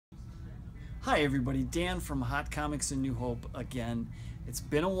Hi everybody, Dan from Hot Comics and New Hope again. It's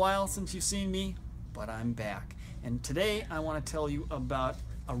been a while since you've seen me, but I'm back. And today I want to tell you about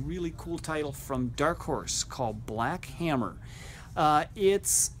a really cool title from Dark Horse called Black Hammer.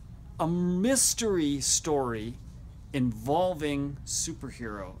 It's a mystery story involving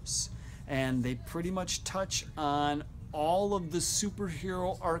superheroes. And they pretty much touch on all of the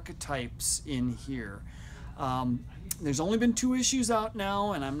superhero archetypes in here. There's only been 2 issues out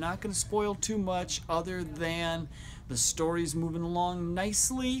now, and I'm not going to spoil too much other than the story's moving along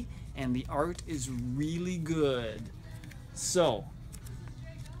nicely and the art is really good. So,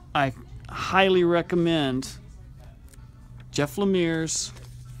 I highly recommend Jeff Lemire's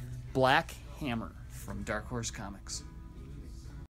Black Hammer from Dark Horse Comics.